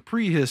 So it's a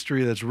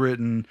prehistory that's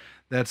written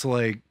that's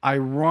like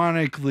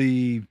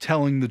ironically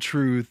telling the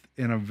truth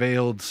in a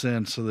veiled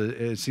sense so that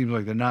it seems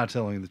like they're not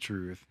telling the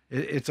truth.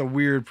 It's a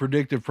weird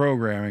predictive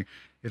programming.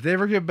 If they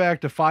ever get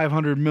back to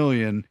 500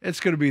 million,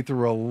 it's going to be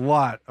through a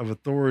lot of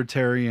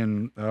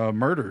authoritarian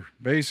murder,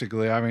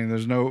 basically. I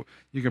mean,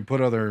 you can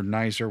put other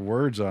nicer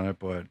words on it,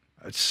 but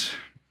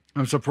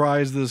I'm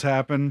surprised this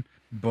happened.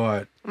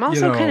 But I'm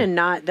also kind of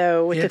not,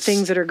 though, with the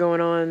things that are going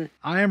on.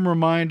 I am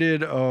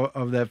reminded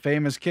of that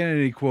famous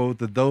Kennedy quote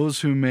that those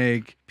who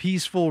make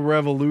peaceful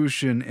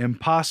revolution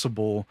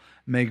impossible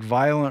make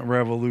violent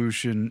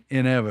revolution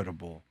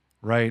inevitable.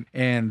 Right.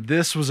 And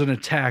this was an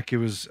attack. It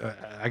was,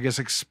 I guess,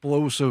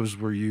 explosives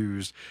were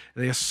used.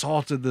 They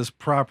assaulted this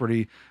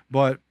property.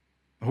 But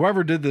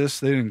whoever did this,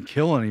 they didn't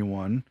kill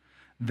anyone.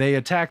 They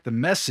attacked the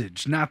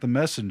message, not the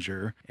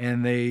messenger.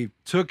 And they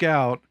took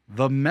out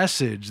the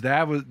message.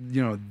 That was,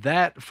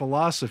 that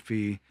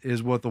philosophy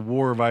is what the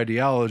war of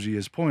ideology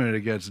is pointed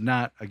against,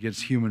 not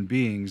against human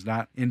beings,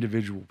 not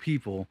individual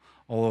people.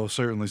 Although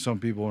certainly some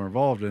people are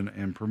involved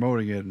in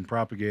promoting it and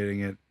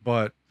propagating it.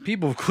 But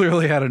people have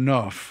clearly had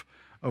enough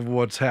of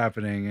what's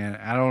happening, and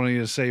I don't need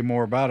to say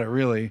more about it,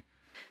 really.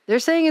 They're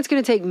saying it's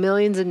going to take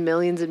millions and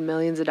millions and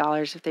millions of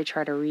dollars if they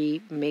try to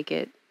remake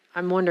it.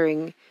 I'm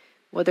wondering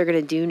what they're going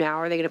to do now.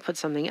 Are they going to put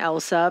something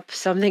else up?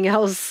 Something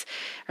else?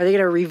 Are they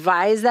going to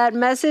revise that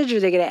message? Or are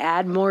they going to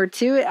add more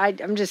to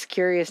it? I'm just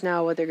curious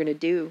now what they're going to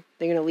do.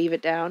 They're going to leave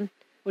it down?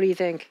 What do you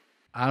think?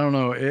 I don't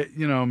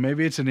know.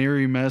 Maybe it's an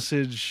eerie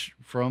message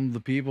from the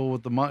people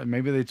with the money.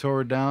 Maybe they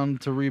tore it down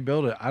to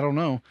rebuild it. I don't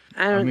know.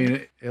 I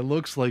mean, it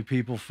looks like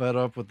people fed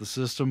up with the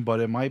system, but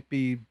it might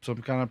be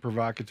some kind of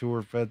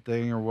provocateur fed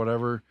thing or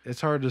whatever.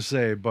 It's hard to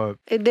say, but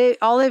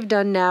all they've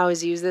done now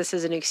is use this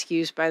as an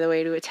excuse, by the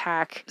way, to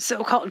attack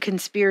so-called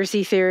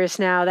conspiracy theorists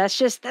now. That's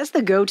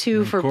the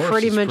go-to for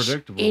pretty much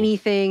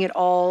anything at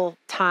all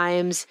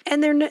times.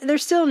 And they're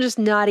still just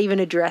not even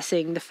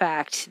addressing the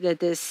fact that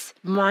this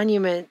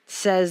monument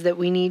says that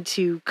we need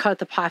to cut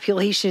the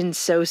population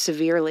so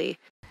severely.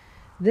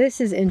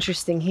 This is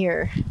interesting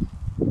here.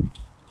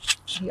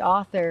 The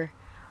author,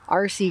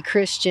 R.C.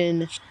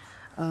 Christian,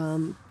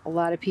 a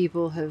lot of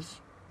people have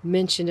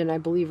mentioned, and I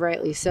believe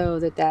rightly so,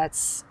 that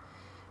that's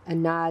a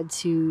nod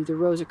to the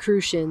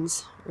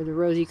Rosicrucians, or the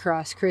Rosy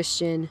Cross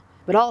Christian,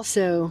 But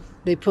also,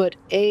 they put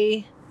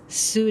a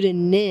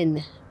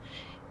pseudonym.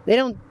 They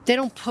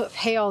don't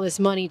pay all this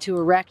money to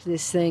erect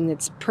this thing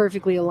that's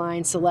perfectly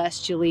aligned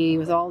celestially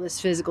with all this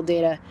physical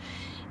data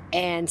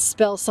and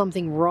spell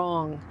something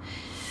wrong.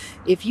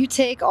 If you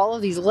take all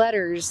of these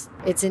letters,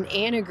 it's an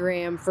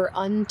anagram for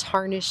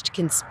untarnished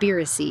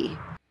conspiracy.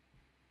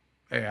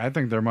 Hey, I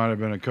think there might have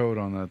been a code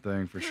on that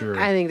thing for sure.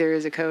 I think there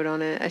is a code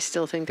on it. I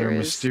still think there Their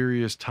is.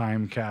 mysterious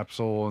time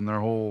capsule and their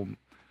whole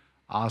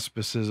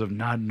auspices of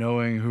not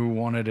knowing who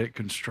wanted it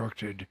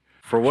constructed.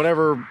 For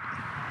whatever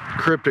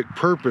cryptic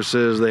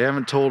purposes, they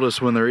haven't told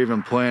us when they're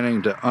even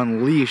planning to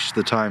unleash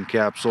the time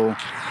capsule.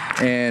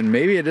 And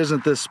maybe it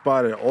isn't this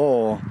spot at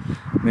all.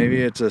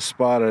 Maybe it's a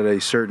spot at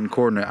a certain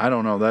coordinate. I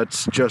don't know.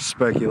 That's just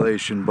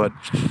speculation, but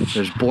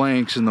there's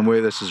blanks in the way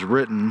this is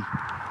written.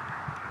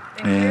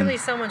 And clearly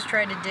someone's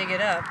tried to dig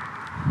it up.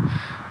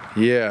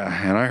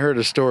 Yeah, and I heard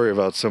a story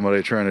about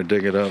somebody trying to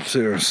dig it up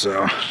too,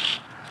 so.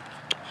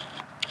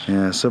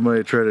 Yeah,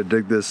 somebody tried to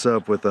dig this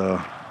up with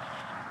a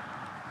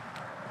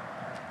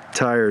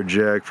tire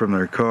jack from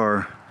their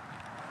car.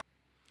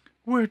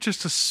 We're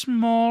just a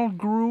small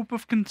group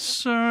of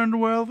concerned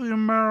wealthy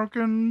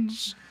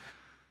Americans.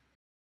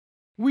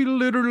 We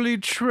literally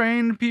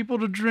trained people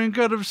to drink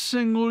out of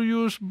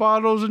single-use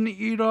bottles and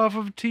eat off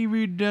of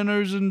TV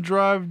dinners and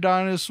drive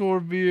dinosaur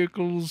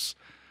vehicles.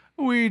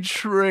 We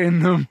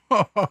trained them.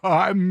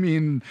 I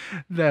mean,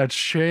 that's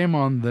shame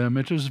on them.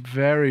 It was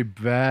very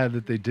bad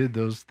that they did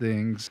those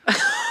things.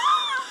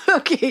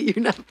 Okay,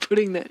 you're not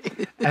putting that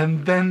in.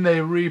 And then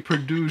they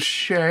reproduce.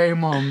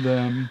 Shame on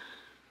them.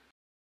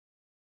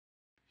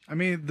 I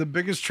mean, the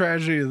biggest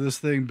tragedy of this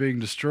thing being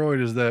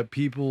destroyed is that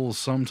people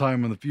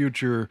sometime in the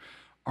future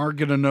aren't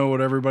going to know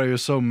what everybody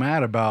was so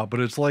mad about.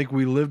 But it's like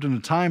we lived in a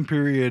time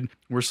period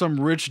where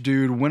some rich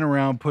dude went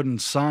around putting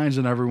signs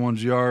in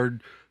everyone's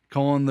yard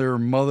calling their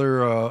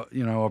mother,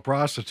 a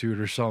prostitute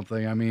or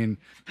something. I mean,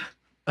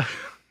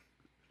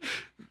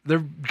 they're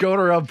going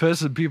around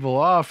pissing people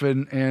off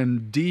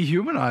and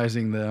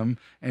dehumanizing them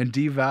and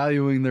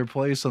devaluing their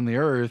place on the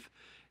earth.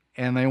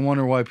 And they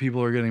wonder why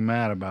people are getting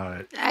mad about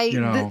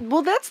it.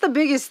 Well, that's the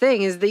biggest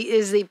thing is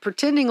the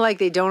pretending like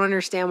they don't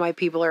understand why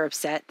people are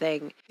upset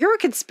thing. You're a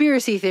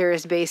conspiracy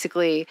theorist,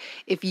 basically,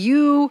 if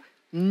you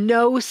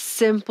know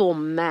simple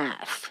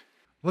math.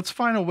 Let's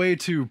find a way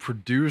to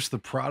produce the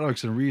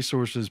products and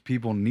resources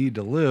people need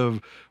to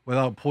live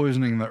without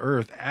poisoning the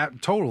earth.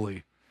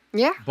 Totally.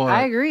 Yeah, but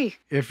I agree.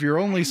 If your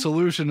only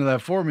solution to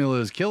that formula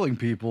is killing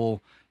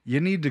people, you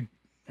need to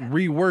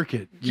rework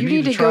it. You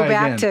need to go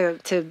back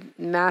to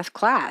math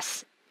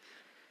class.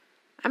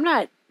 I'm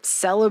not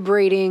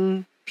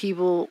celebrating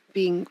people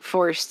being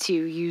forced to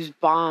use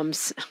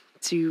bombs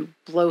to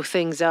blow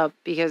things up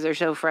because they're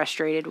so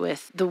frustrated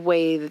with the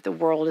way that the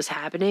world is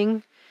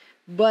happening.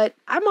 But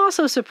I'm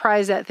also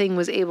surprised that thing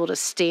was able to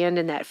stand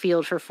in that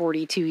field for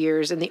 42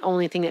 years, and the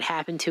only thing that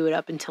happened to it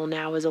up until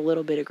now is a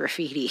little bit of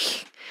graffiti,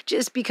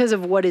 just because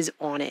of what is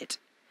on it.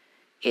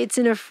 It's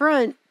an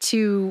affront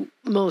to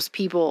most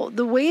people.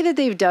 The way that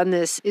they've done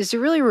this is to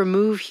really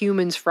remove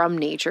humans from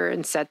nature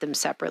and set them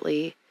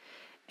separately.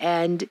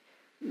 And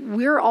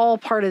we're all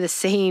part of the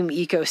same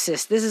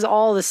ecosystem. This is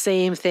all the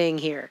same thing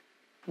here.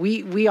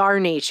 We are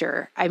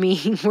nature. I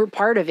mean, we're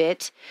part of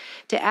it.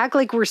 To act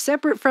like we're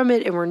separate from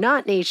it and we're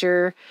not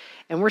nature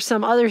and we're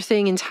some other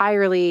thing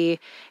entirely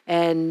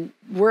and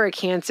we're a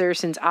cancer,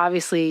 since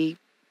obviously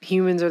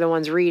humans are the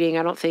ones reading.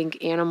 I don't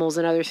think animals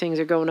and other things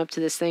are going up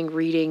to this thing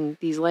reading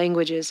these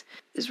languages.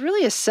 Is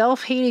really a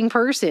self-hating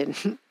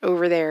person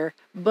over there.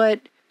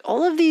 But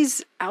all of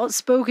these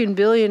outspoken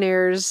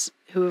billionaires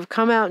who have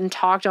come out and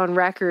talked on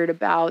record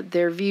about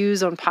their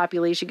views on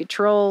population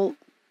control,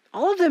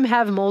 all of them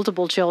have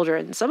multiple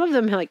children. Some of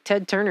them, like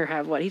Ted Turner,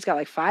 have he's got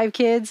like 5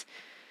 kids.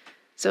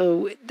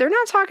 So they're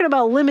not talking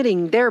about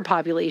limiting their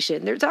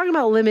population. They're talking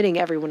about limiting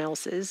everyone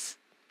else's.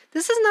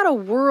 This is not a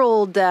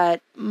world that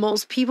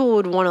most people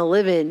would want to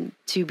live in,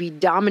 to be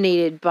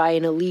dominated by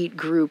an elite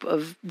group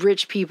of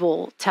rich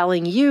people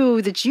telling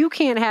you that you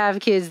can't have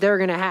kids they're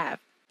going to have.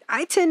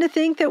 I tend to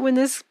think that when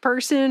this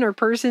person or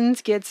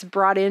persons gets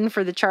brought in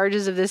for the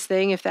charges of this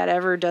thing, if that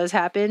ever does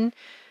happen,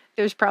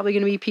 there's probably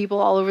going to be people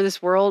all over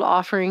this world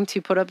offering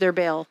to put up their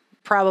bail,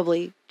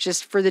 probably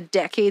just for the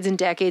decades and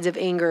decades of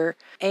anger.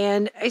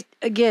 And I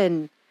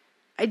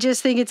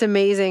just think it's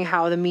amazing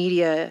how the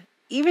media,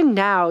 even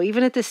now,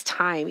 even at this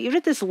time, even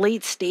at this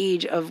late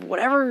stage of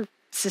whatever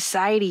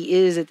society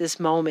is at this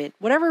moment,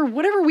 whatever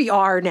we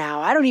are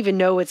now, I don't even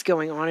know what's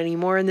going on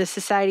anymore in this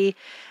society.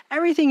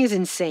 Everything is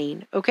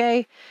insane,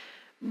 okay?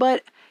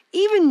 But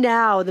even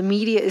now, the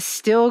media is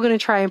still going to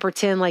try and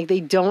pretend like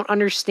they don't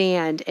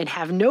understand and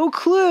have no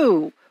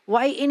clue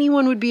why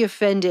anyone would be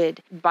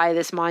offended by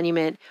this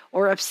monument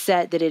or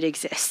upset that it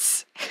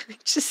exists.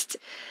 Just,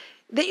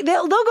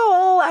 they'll go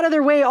all out of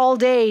their way all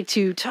day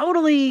to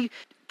totally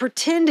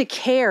pretend to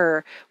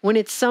care when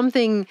it's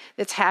something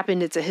that's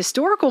happened. It's a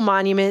historical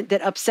monument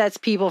that upsets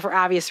people for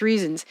obvious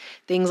reasons.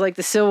 Things like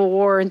the Civil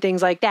War and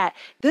things like that.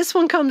 This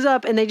one comes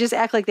up and they just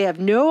act like they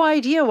have no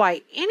idea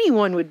why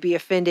anyone would be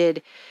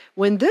offended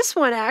when this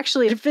one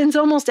actually offends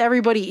almost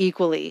everybody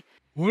equally.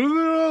 What do they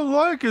not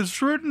like?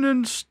 It's written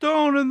in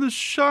stone and the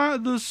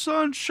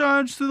sun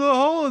shines through the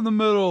hole in the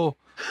middle.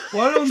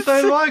 Why don't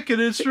they like it?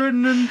 It's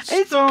written in stone.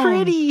 It's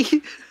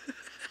pretty.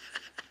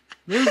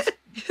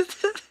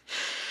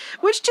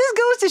 Which just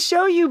goes to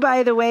show you,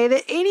 by the way,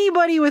 that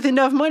anybody with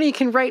enough money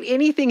can write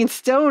anything in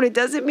stone. It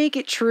doesn't make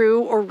it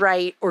true or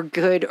right or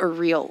good or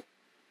real.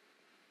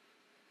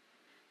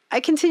 I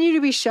continue to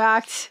be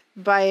shocked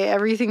by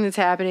everything that's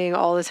happening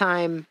all the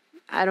time.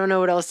 I don't know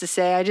what else to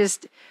say.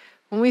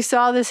 When we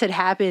saw this had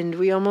happened,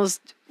 we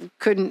almost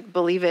couldn't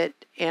believe it.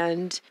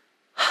 And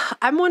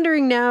I'm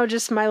wondering now,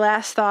 just my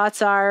last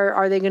thoughts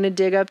are they going to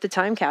dig up the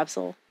time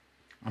capsule?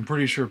 I'm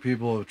pretty sure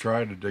people have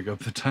tried to dig up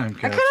the time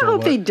capsule. I kind of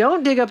hope they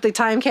don't dig up the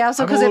time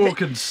capsule. I'm a little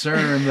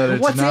concerned that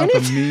it's not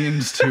the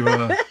means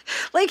to...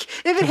 like,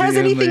 if it has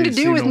anything to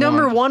do with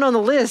number one on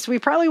the list, we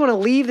probably want to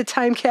leave the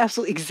time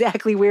capsule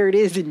exactly where it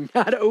is and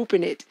not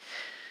open it.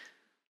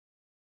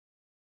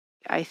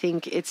 I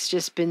think it's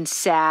just been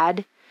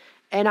sad.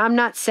 And I'm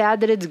not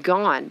sad that it's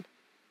gone.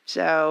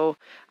 So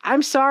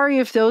I'm sorry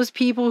if those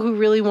people who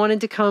really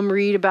wanted to come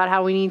read about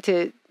how we need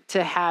to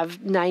have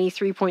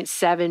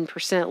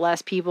 93.7%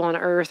 less people on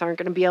Earth aren't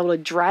going to be able to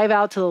drive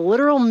out to the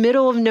literal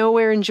middle of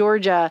nowhere in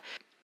Georgia.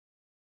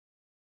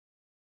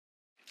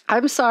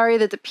 I'm sorry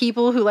that the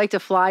people who like to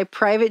fly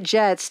private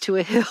jets to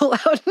a hill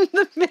out in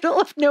the middle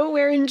of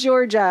nowhere in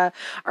Georgia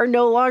are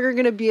no longer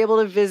going to be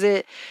able to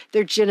visit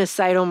their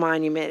genocidal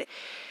monument.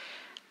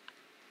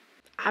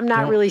 I'm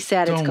not really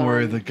sad it's gone. Don't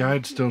worry, the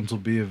Guidestones will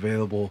be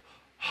available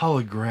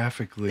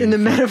holographically in the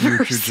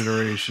metaverse. Future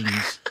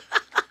generations.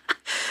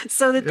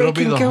 So that it'll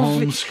they can be the go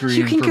home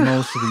screen for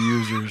most of the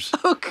users.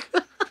 Oh,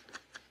 God.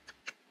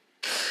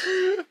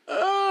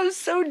 Oh, I'm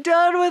so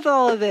done with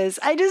all of this.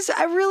 I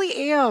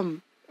really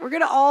am. We're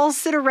going to all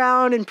sit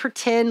around and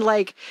pretend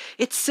like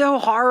it's so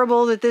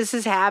horrible that this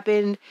has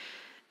happened.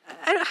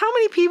 How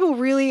many people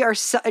really are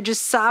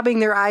just sobbing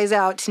their eyes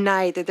out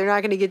tonight that they're not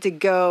going to get to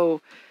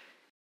go?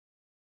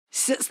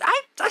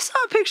 I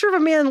saw a picture of a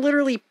man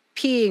literally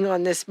peeing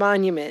on this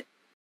monument.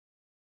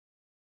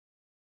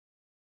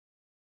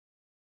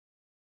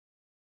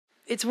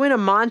 It's when a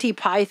Monty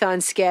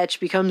Python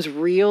sketch becomes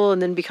real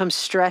and then becomes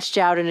stretched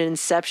out in an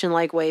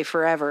Inception-like way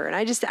forever. And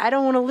I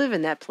don't want to live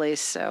in that place,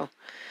 so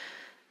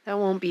that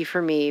won't be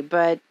for me.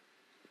 But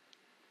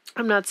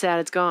I'm not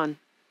sad it's gone.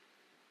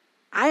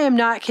 I am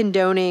not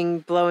condoning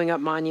blowing up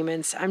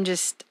monuments. I'm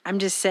just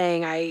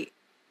saying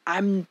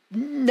I'm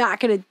not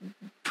going to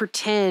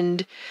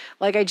pretend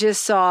like I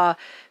just saw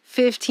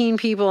 15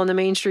 people in the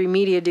mainstream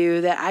media do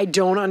that I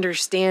don't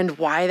understand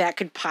why that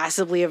could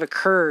possibly have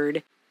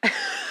occurred.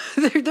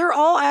 They're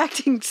all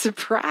acting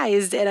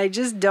surprised, and I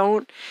just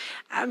don't.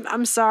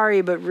 I'm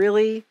sorry, but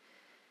really,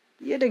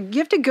 you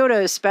have to go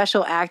to a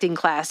special acting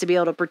class to be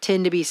able to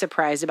pretend to be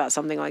surprised about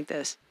something like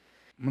this.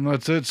 And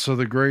that's it. So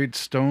the great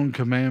stone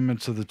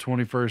commandments of the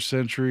 21st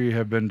century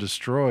have been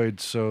destroyed,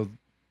 so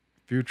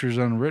future's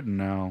unwritten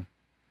now.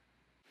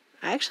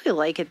 I actually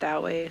like it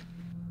that way.